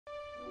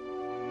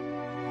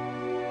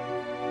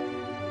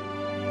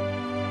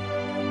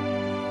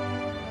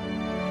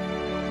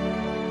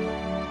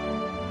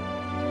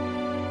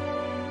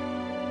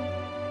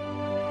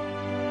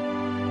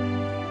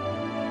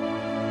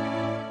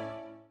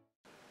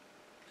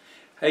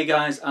Hey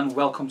guys, and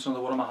welcome to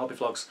another one of my hobby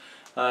vlogs.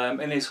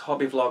 In this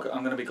hobby vlog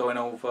I'm going to be going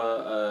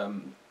over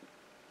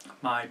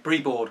my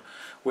Bree board,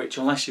 which,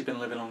 unless you've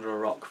been living under a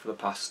rock for the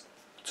past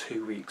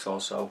 2 weeks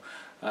or so,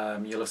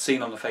 you'll have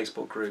seen on the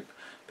Facebook group.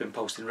 Been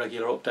posting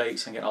regular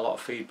updates and getting a lot of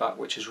feedback,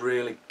 which has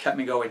really kept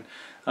me going.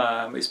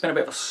 It's been a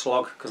bit of a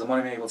slog because I'm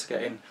only able to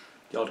get in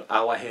the odd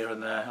hour here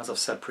and there. As I've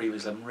said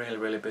previously, I'm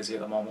really busy at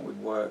the moment with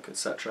work,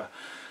 etc.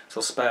 So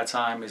spare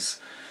time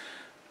is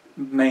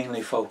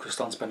mainly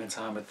focused on spending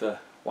time with the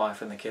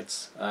wife and the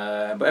kids,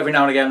 but every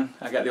now and again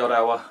I get the odd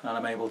hour and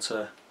I'm able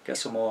to get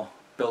some more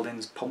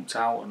buildings pumped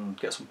out and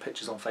get some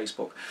pictures on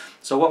Facebook.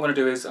 So what I'm going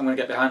to do is I'm going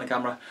to get behind the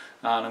camera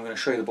and I'm going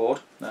to show you the board.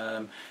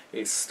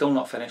 It's still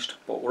not finished,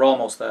 but we're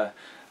almost there.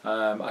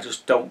 I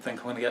just don't think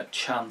I'm going to get a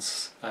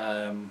chance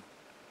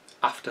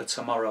after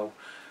tomorrow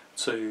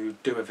to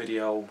do a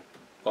video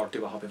or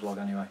do a hobby vlog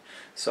anyway.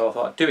 So I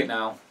thought I'd do it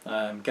now,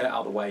 get it out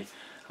of the way,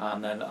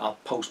 and then I'll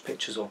post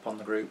pictures up on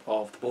the group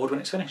of the board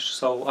when it's finished.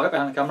 So I'll get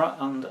behind the camera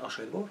and I'll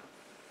show you the board.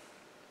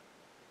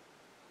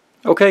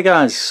 Okay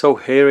guys, so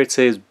here it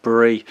is,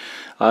 Bree.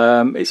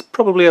 It's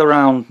probably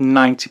around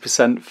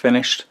 90%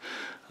 finished.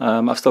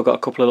 I've still got a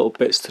couple of little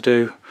bits to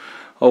do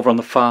over on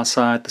the far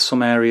side. There's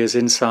some areas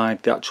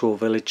inside the actual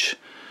village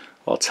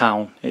or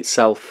town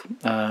itself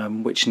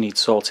which need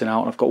sorting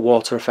out, and I've got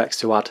water effects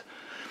to add.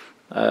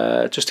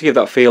 Just to give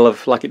that feel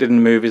of, like it did in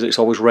the movies, it's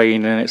always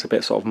raining and it's a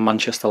bit sort of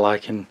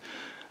Manchester-like in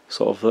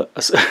sort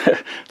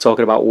of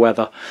talking about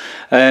weather.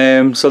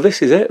 So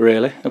this is it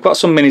really. I've got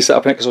some mini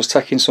setup in it because I was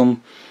taking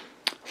some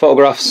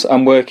photographs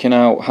and working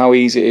out how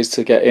easy it is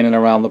to get in and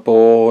around the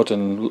board,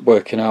 and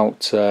working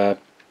out sort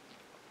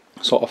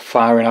of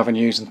firing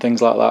avenues and things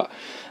like that.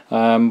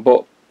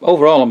 But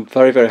overall I'm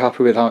very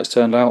happy with how it's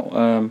turned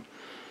out.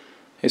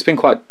 It's been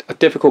quite a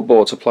difficult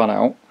board to plan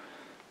out.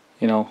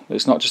 You know,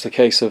 it's not just a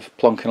case of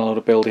plonking a load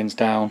of buildings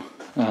down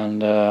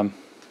and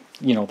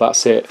you know,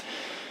 that's it.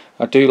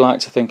 I do like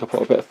to think I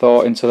put a bit of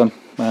thought into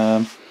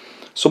them.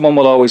 Someone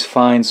will always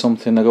find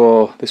something, they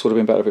go, oh, this would have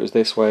been better if it was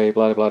this way,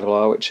 blah blah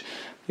blah, which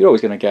you're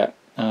always going to get.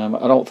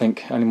 I don't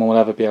think anyone will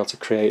ever be able to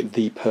create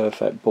the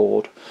perfect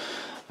board,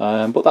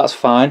 but that's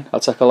fine. I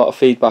take a lot of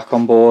feedback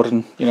on board,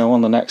 and you know,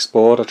 on the next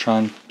board I try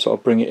and sort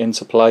of bring it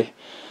into play,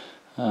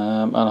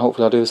 and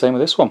hopefully I'll do the same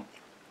with this one.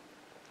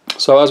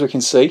 So as we can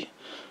see,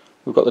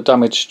 we've got the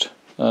damaged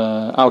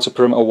outer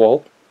perimeter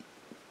wall.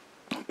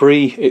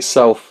 Bree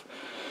itself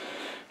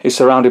is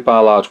surrounded by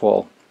a large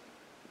wall.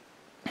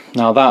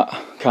 Now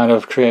that kind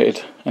of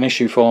created an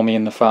issue for me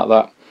in the fact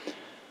that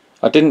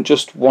I didn't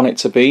just want it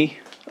to be,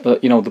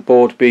 you know, the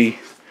board be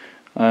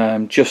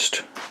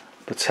just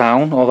the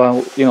town,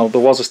 although, you know,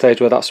 there was a stage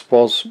where that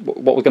was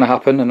what was going to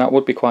happen, and that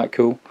would be quite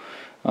cool.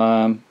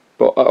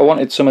 But I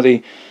wanted some of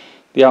the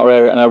outer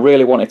area, and I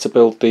really wanted to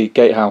build the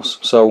gatehouse.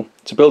 So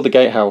to build the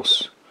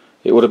gatehouse,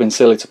 it would have been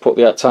silly to put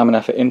the time and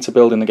effort into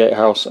building the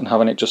gatehouse and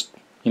having it just,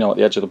 you know, at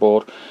the edge of the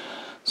board.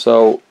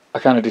 So I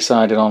kind of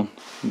decided on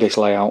this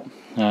layout.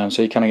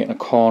 So you kind of get in a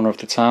corner of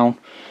the town,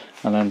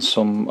 and then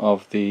some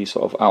of the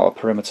sort of outer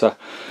perimeter.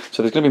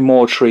 So there's going to be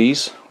more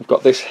trees. We've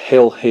got this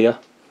hill here.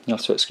 You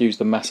have to excuse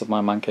the mess of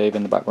my man cave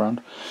in the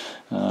background.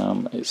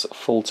 It's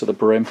full to the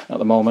brim at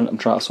the moment. I'm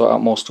trying to sort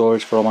out more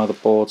storage for all my other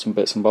boards and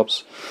bits and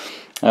bobs.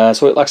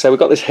 So like I say, we've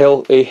got this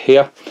hill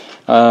here,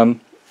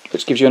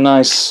 which gives you a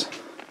nice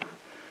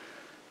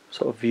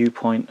sort of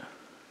viewpoint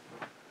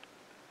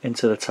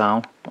into the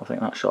town. I think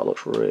that shot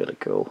looks really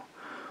cool.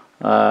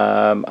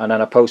 And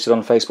then I posted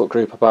on the Facebook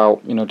group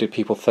about, you know, did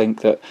people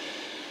think that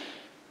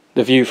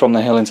the view from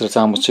the hill into the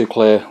town was too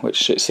clear,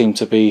 which it seemed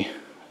to be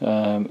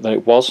that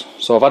it was.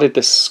 So I've added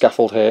this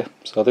scaffold here.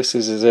 So this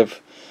is as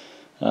if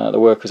the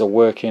workers are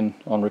working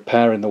on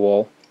repairing the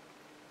wall.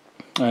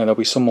 There'll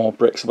be some more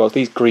bricks above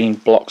these green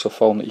blocks of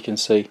foam that you can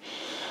see.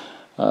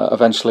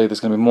 Eventually there's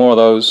going to be more of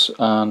those,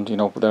 and you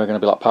know, there are going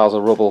to be like piles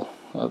of rubble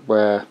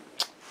where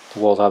the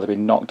wall's either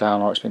been knocked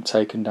down or it's been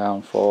taken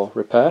down for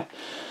repair.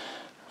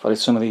 I've added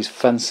some of these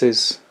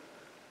fences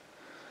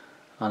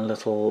and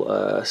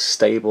little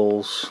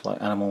stables,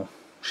 like animal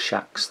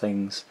shacks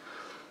things,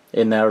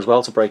 in there as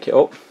well to break it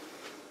up.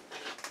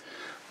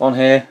 On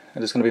here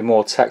there's going to be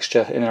more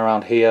texture in and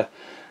around here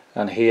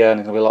and here, and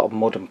there's going to be a lot of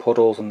mud and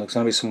puddles, and there's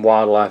going to be some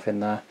wildlife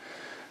in there.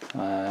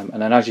 And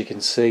then as you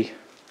can see,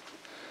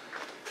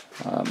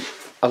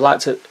 I like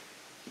to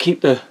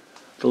keep the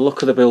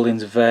look of the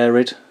buildings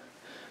varied.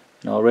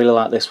 You know, I really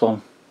like this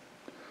one.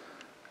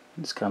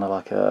 It's kind of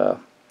like a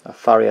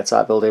farrier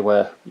type building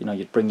where, you know,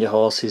 you'd bring your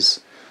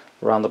horses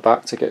around the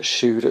back to get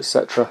shoed,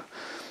 etc.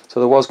 So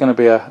there was going to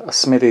be a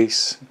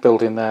smithies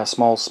building there, a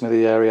small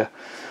smithy area,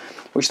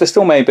 which there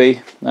still may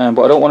be, but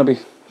I don't want to be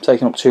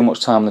taking up too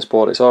much time on this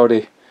board. It's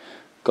already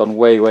gone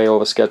way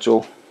over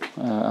schedule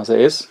as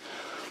it is.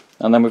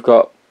 And then we've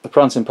got the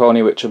prancing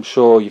pony, which I'm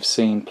sure you've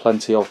seen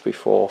plenty of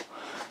before.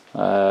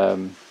 Yeah,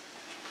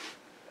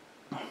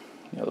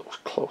 that was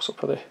close up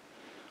for the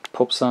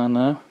pub sign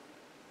there,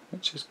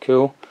 which is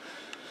cool.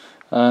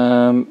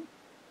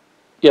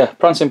 Yeah,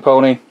 prancing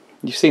pony,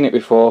 you've seen it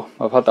before.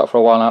 I've had that for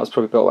a while now. It's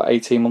probably built about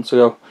 18 months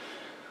ago.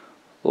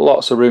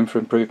 lots of room for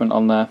improvement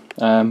on there,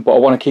 but I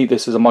want to keep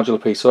this as a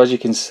modular piece. So as you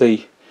can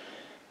see,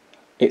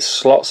 it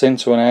slots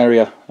into an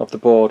area of the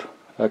board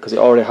because it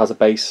already has a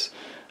base.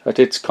 I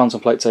did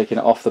contemplate taking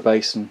it off the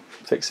base and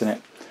fixing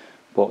it,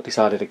 but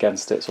decided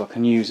against it, so I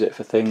can use it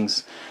for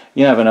things.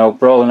 You never know,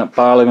 brawling at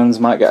Barleyman's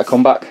might get a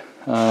comeback.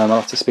 I'll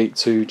have to speak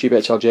to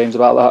GBHL James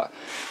about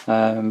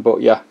that,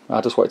 but yeah,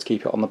 I just wanted to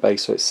keep it on the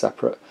base so it's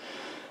separate.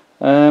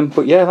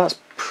 But yeah, that's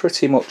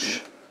pretty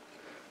much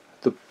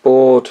the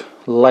board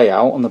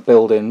layout on the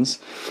buildings.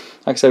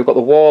 Like I say, we've got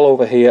the wall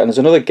over here, and there's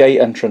another gate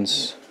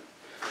entrance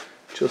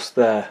just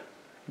there,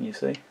 you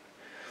see.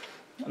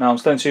 Now I'm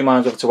still in two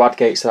minds whether to add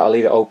gates, that I'll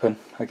leave it open.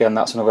 Again,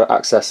 that's another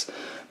access.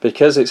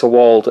 Because it's a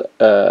walled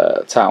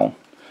town,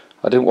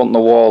 I didn't want the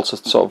wall to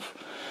sort of,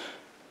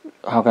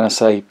 how can I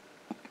say,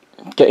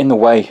 get in the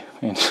way.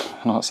 I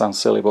know that sounds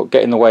silly, but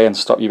get in the way and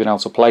stop you being able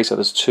to play. So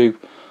there's two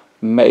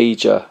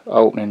major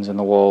openings in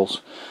the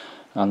walls,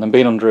 and them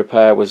being under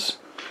repair was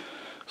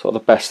sort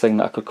of the best thing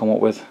that I could come up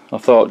with. I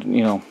thought,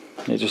 you know,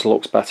 it just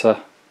looks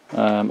better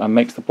and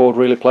makes the board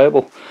really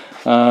playable.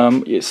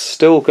 It's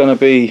still going to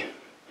be,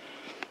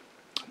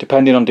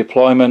 depending on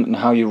deployment and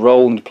how you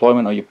roll in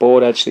deployment or your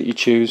board edge that you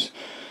choose,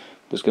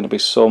 there's going to be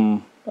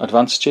some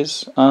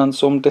advantages and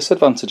some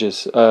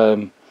disadvantages.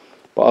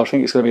 But I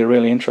think it's going to be a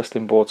really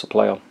interesting board to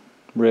play on.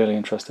 Really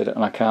interested,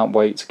 and I can't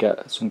wait to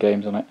get some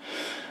games on it.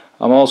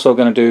 I'm also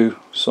going to do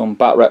some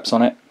bat reps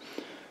on it,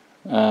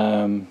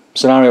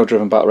 scenario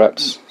driven bat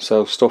reps,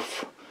 so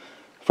stuff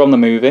from the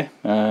movie.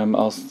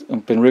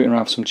 I've been rooting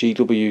around for some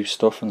GW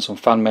stuff and some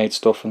fan made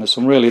stuff, and there's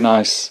some really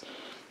nice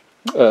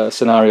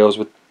scenarios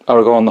with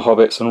Aragorn, the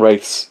Hobbits and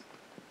Wraiths,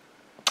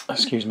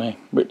 excuse me,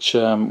 which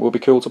will be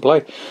cool to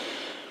play.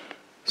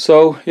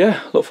 So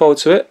yeah, look forward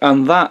to it.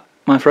 And that,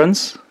 my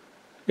friends,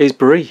 is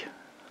Bree.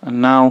 And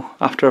now,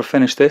 after I've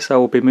finished this, I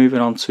will be moving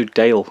on to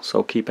Dale,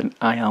 so keep an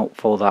eye out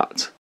for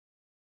that.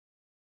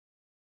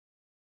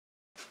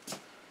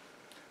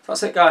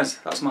 That's it, guys.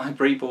 That's my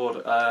Bree board.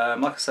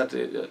 Like I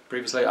said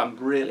previously, I'm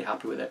really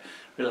happy with it.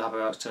 Really happy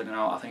how it's turning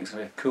out. I think it's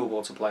going to be a cool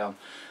board to play on.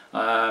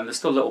 There's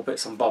still little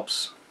bits and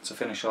bobs to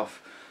finish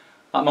off.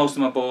 Like most of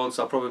my boards,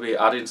 I'll probably be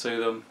adding to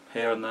them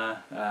here and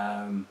there,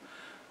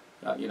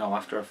 you know,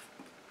 after I've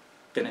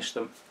finished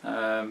them.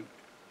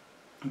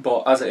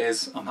 But as it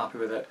is, I'm happy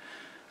with it.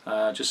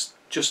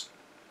 Just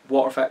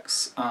water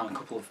effects and a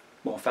couple of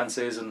more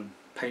fences and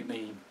paint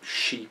the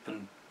sheep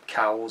and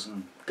cows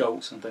and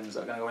goats and things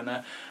that are going to go in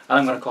there. And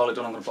I'm going to call it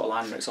done. I'm going to put a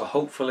line in it. So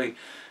hopefully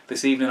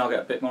this evening I'll get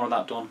a bit more of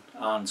that done,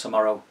 and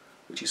tomorrow,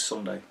 which is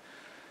Sunday,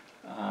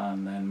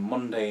 and then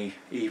Monday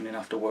evening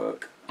after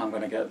work, I'm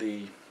going to get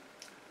the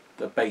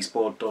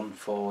baseboard done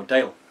for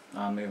Dale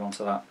and move on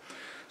to that.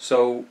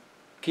 So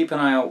keep an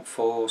eye out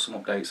for some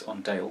updates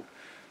on Dale.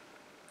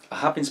 I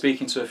have been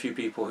speaking to a few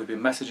people who've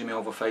been messaging me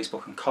over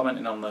Facebook and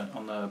commenting on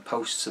the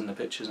posts and the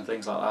pictures and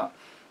things like that,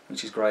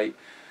 which is great.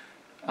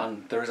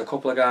 And there is a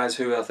couple of guys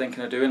who are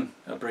thinking of doing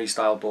a Bree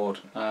style board,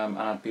 and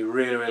I'd be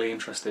really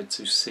interested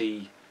to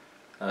see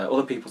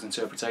other people's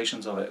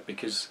interpretations of it,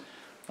 because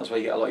that's where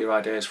you get a lot of your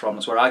ideas from.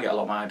 That's where I get a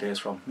lot of my ideas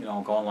from. You know,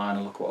 I'll go online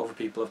and look at what other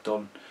people have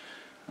done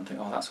and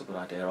think, oh, that's a good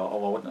idea, or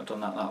oh, I wouldn't have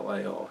done that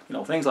way, or you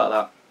know, things like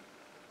that.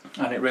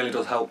 And it really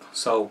does help.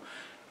 So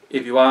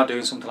if you are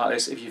doing something like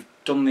this, if you've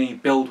done the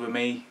build with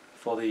me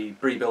for the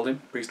Bree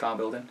style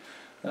building,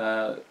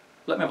 let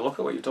me have a look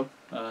at what you've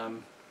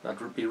done.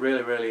 I'd be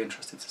really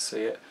interested to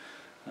see it,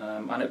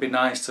 and it'd be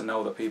nice to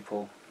know that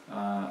people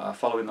are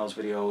following those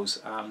videos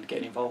and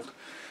getting involved.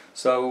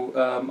 So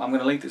I'm going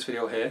to leave this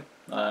video here,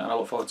 and I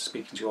look forward to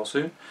speaking to you all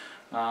soon.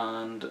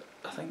 And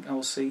I think I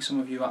will see some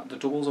of you at the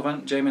doubles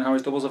event, Jamie and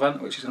Harry's doubles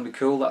event, which is going to be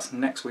cool. That's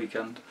next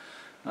weekend,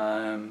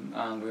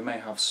 and we may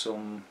have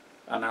some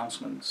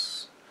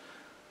announcements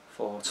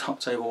for Top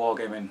Table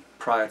Wargaming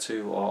prior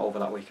to or over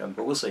that weekend,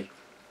 but we'll see.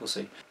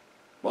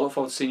 Well, I look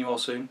forward to seeing you all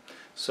soon.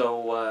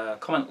 So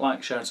comment,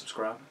 like, share and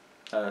subscribe.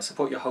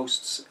 Support your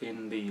hosts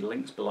in the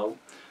links below.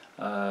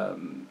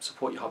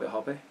 Support your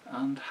hobby,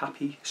 and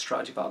happy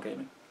strategy battle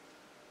gaming.